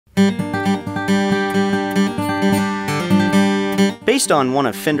Based on one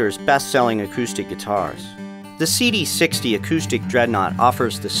of Fender's best-selling acoustic guitars, the CD60 acoustic dreadnought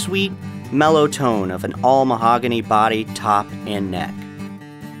offers the sweet, mellow tone of an all-mahogany body, top, and neck.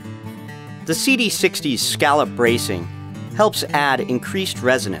 The CD60's scallop bracing helps add increased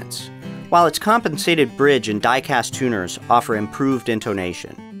resonance, while its compensated bridge and die-cast tuners offer improved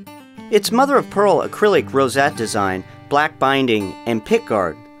intonation. Its mother-of-pearl acrylic rosette design, black binding, and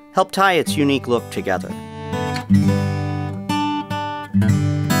pickguard help tie its unique look together.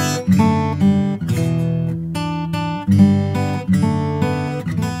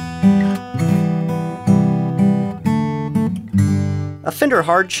 A Fender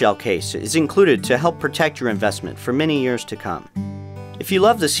hardshell case is included to help protect your investment for many years to come. If you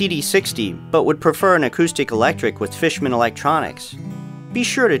love the CD60 but would prefer an acoustic-electric with Fishman electronics, be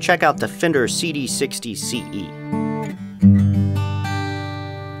sure to check out the Fender CD60CE.